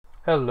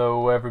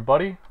Hello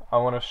everybody, I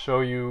want to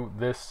show you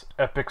this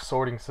epic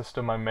sorting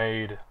system I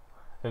made.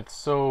 It's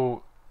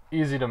so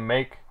easy to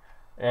make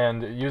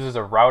and it uses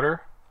a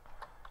router,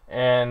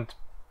 and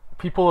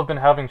people have been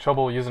having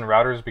trouble using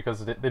routers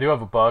because they do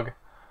have a bug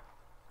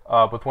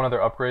with one of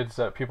their upgrades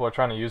that people are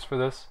trying to use for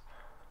this.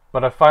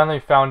 But I finally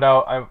found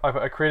out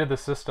I created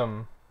this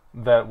system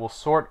that will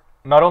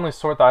not only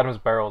sort the items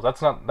barrels,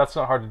 that's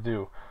not hard to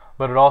do,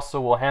 but it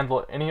also will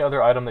handle any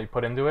other item that you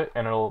put into it,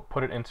 and it'll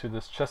put it into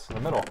this chest in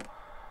the middle.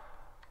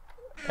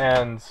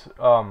 And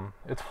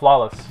it's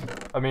flawless.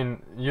 I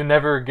mean, you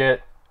never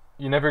get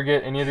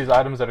any of these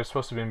items that are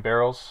supposed to be in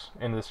barrels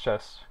in this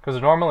chest, because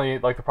normally,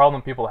 like, the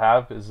problem people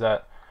have is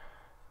that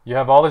you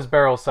have all these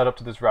barrels set up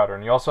to this router,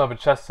 and you also have a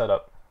chest set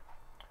up.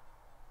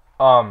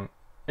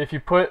 If you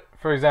put,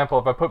 for example,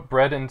 if I put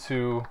bread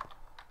into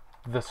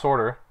the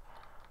sorter,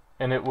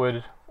 and it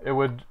would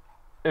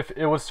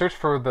search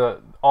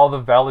for all the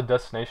valid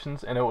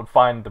destinations, and it would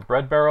find the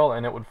bread barrel,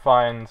 and it would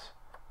find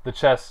the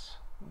chest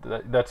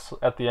that's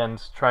at the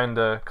end, trying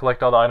to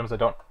collect all the items that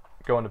don't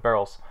go into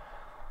barrels.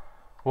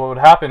 What would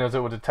happen is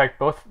it would detect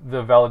both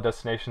the valid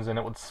destinations, and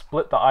it would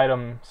split the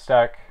item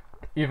stack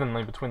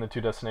evenly between the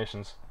two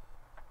destinations.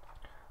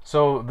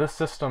 So this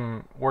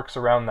system works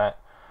around that.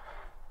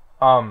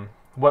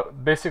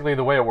 Basically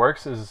the way it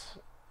works is,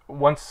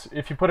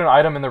 if you put an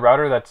item in the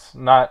router that's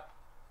not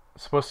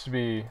supposed to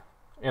be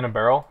in a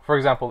barrel, for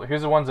example,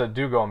 here's the ones that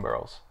do go in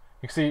barrels.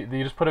 You can see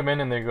you just put them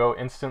in and they go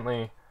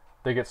instantly,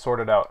 they get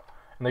sorted out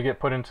and they get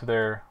put into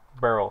their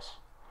barrels.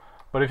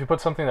 But if you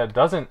put something that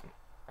doesn't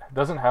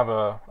have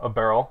a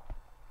barrel,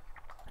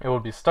 it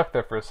would be stuck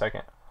there for a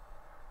second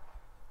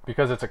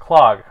because it's a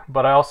clog.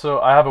 But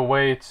I have a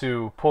way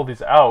to pull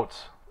these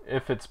out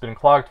if it's been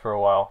clogged for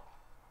a while.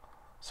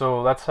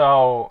 So that's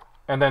how,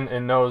 and then it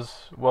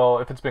knows, well,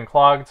 if it's been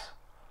clogged,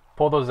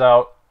 pull those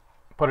out,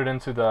 put it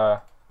into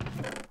the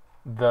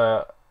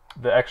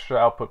extra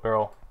output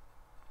barrel.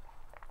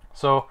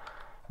 So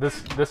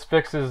this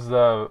fixes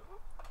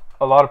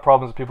a lot of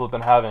problems people have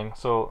been having.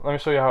 So let me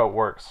show you how it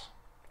works.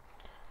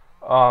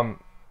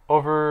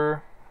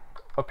 Over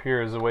up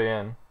here is the way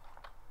in.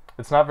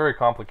 It's not very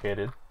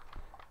complicated.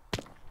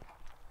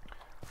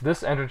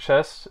 This ender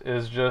chest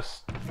is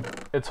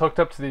it's hooked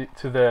up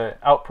to the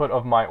output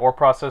of my ore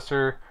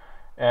processor,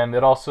 and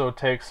it also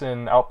takes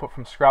in output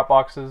from scrap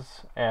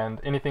boxes and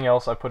anything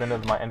else I put into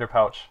my ender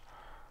pouch.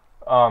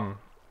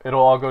 It'll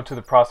all go to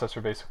the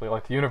processor, basically,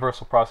 like the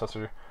universal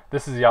processor.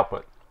 This is the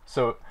output.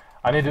 So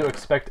I need to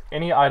expect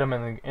any item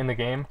in the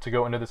game to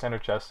go into this ender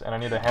chest, and I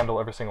need to handle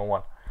every single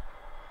one.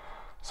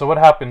 So what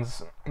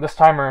happens, this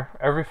timer,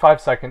 every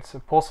 5 seconds,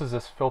 it pulses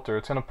this filter.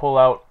 It's going to pull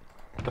out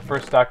the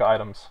first stack of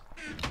items.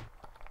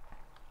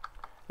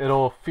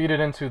 It'll feed it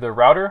into the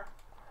router,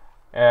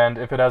 and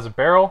if it has a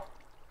barrel,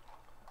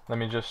 let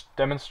me just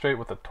demonstrate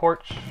with a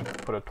torch.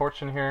 Put a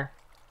torch in here.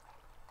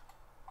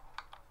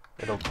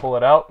 It'll pull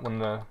it out when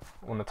the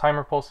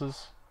timer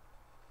pulses,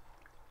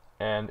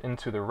 and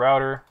into the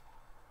router,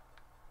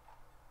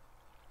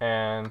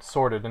 and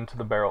sort it into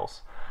the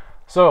barrels.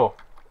 So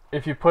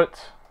if you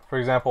put, for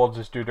example, I'll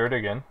just do dirt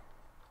again.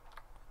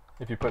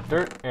 If you put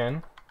dirt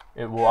in,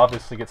 it will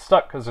obviously get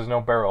stuck because there's no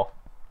barrel.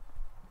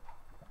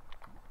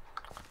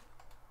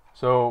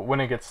 So when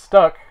it gets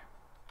stuck,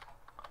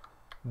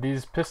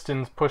 these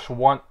pistons push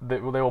they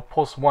will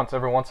pulse once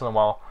every once in a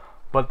while,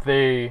 but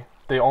they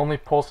only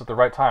pulse at the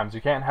right times.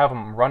 You can't have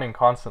them running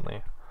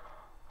constantly.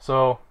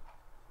 So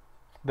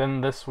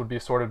then this would be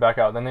sorted back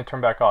out, then they turn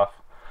back off.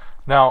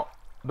 Now,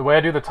 the way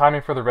I do the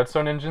timing for the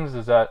redstone engines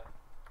is that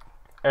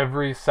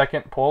every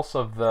second pulse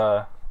of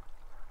the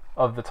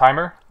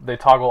timer, they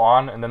toggle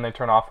on and then they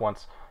turn off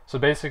once. So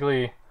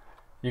basically,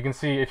 you can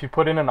see if you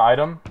put in an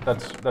item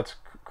that's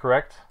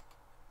correct.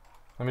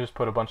 Let me just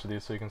put a bunch of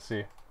these so you can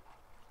see.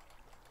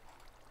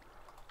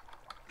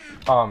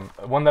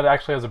 One that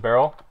actually has a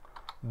barrel,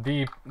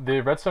 the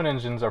redstone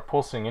engines are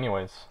pulsing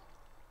anyways.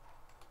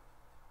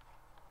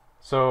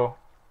 So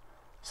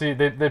see,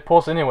 they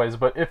pulse anyways,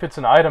 but if it's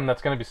an item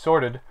that's going to be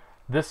sorted,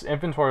 this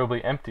inventory will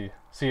be empty.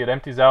 See, it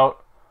empties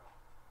out,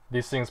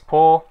 these things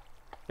pull.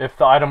 If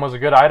the item was a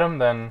good item,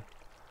 then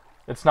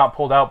it's not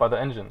pulled out by the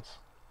engines.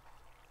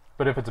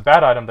 But if it's a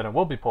bad item, then it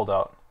will be pulled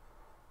out.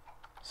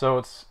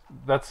 So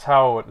that's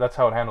how it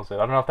handles it. I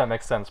don't know if that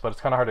makes sense, but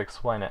it's kind of hard to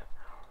explain it.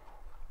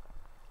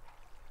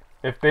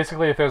 If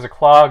there's a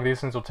clog,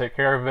 these things will take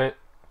care of it,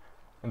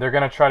 and they're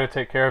going to try to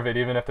take care of it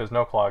even if there's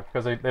no clog,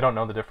 because they don't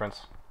know the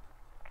difference.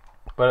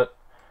 But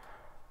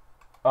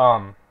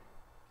and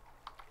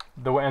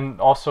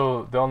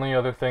also the only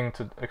other thing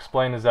to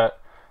explain is that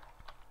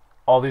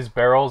all these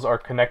barrels are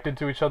connected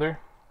to each other.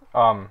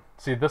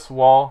 See, this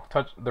wall,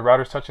 the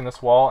router's touching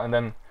this wall, and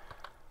then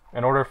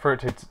in order for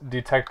it to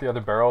detect the other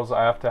barrels,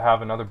 I have to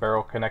have another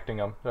barrel connecting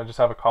them. I just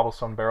have a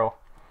cobblestone barrel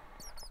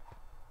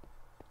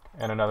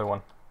and another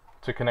one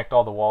to connect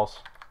all the walls.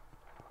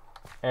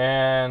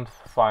 And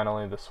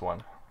finally this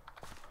one.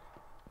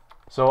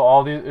 So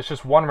all these, it's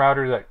just one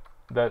router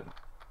that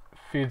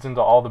feeds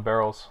into all the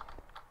barrels.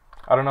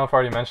 I don't know if I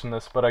already mentioned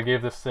this, but I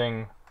gave this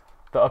thing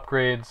the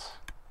upgrades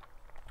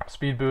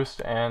speed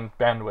boost, and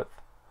bandwidth.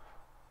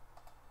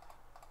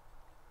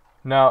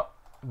 Now,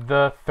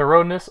 the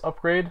thoroughness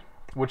upgrade,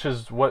 which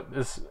is what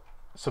is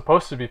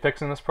supposed to be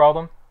fixing this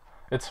problem,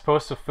 it's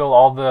supposed to fill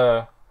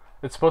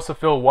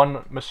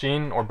one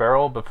machine or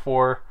barrel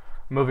before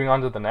moving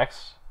on to the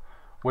next,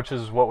 which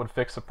is what would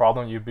fix the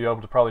problem. You'd be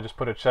able to probably just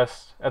put a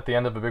chest at the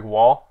end of a big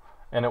wall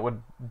and it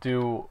would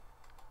do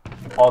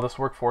all this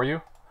work for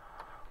you.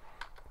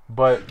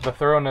 But the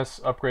thoroughness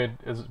upgrade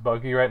is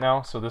buggy right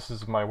now, so this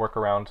is my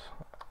workaround.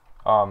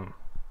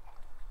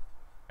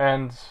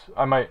 And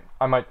I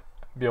might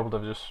be able to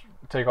just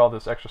take all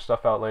this extra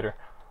stuff out later.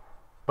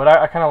 But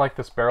I kind of like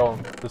this barrel,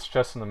 this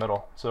chest in the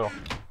middle. So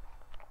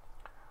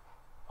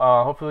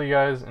hopefully you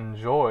guys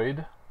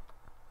enjoyed.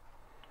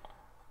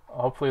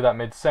 Hopefully that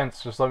made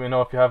sense. Just let me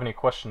know if you have any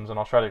questions and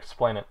I'll try to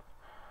explain it.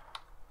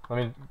 Let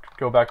me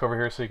go back over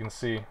here so you can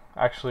see.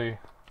 Actually,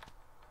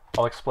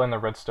 I'll explain the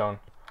redstone.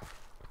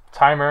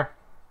 Timer,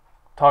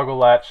 toggle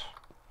latch,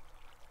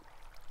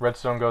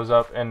 redstone goes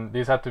up, and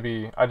these have to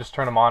be, I just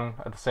turn them on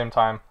at the same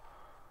time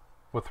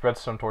with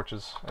redstone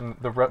torches, and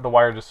the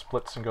wire just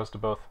splits and goes to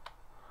both.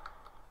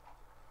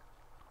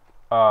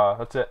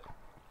 That's it.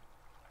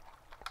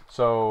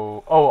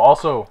 So, oh,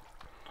 also,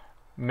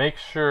 make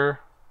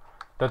sure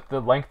that the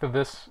length of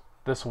this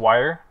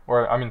wire,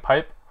 or I mean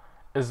pipe,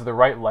 is the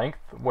right length,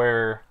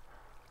 where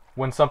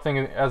when something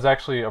is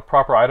actually a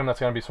proper item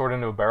that's going to be sorted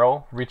into a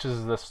barrel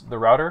reaches the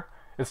router,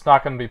 it's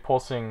not going to be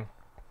pulsing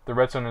the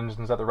redstone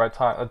engines at the right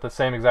time, at the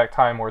same exact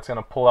time, where it's going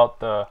to pull out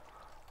the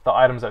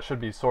items that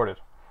should be sorted.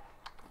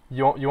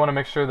 You want to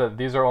make sure that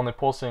these are only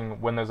pulsing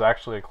when there's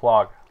actually a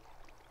clog,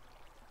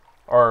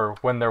 or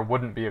when there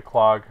wouldn't be a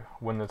clog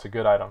when it's a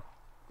good item.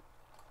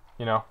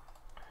 You know.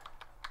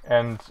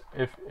 And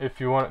if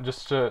you want,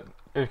 just to,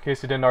 in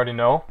case you didn't already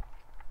know,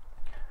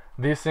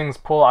 these things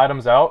pull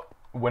items out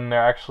when they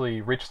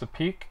actually reach the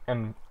peak,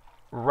 and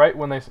right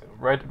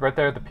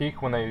there at the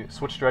peak when they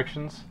switch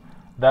directions,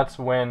 that's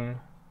when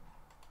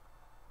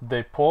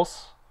they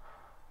pulse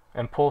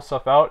and pull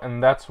stuff out,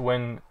 and that's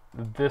when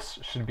this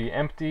should be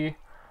empty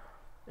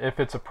if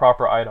it's a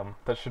proper item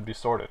that should be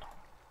sorted.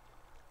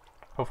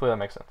 Hopefully that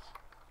makes sense.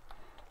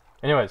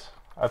 Anyways,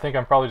 I think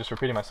I'm probably just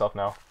repeating myself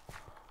now.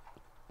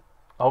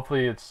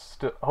 Hopefully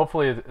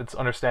it's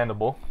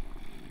understandable.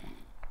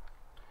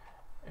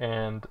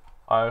 And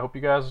I hope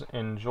you guys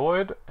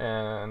enjoyed,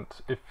 and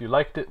if you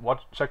liked it,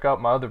 check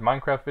out my other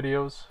Minecraft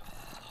videos.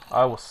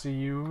 I will see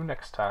you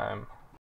next time.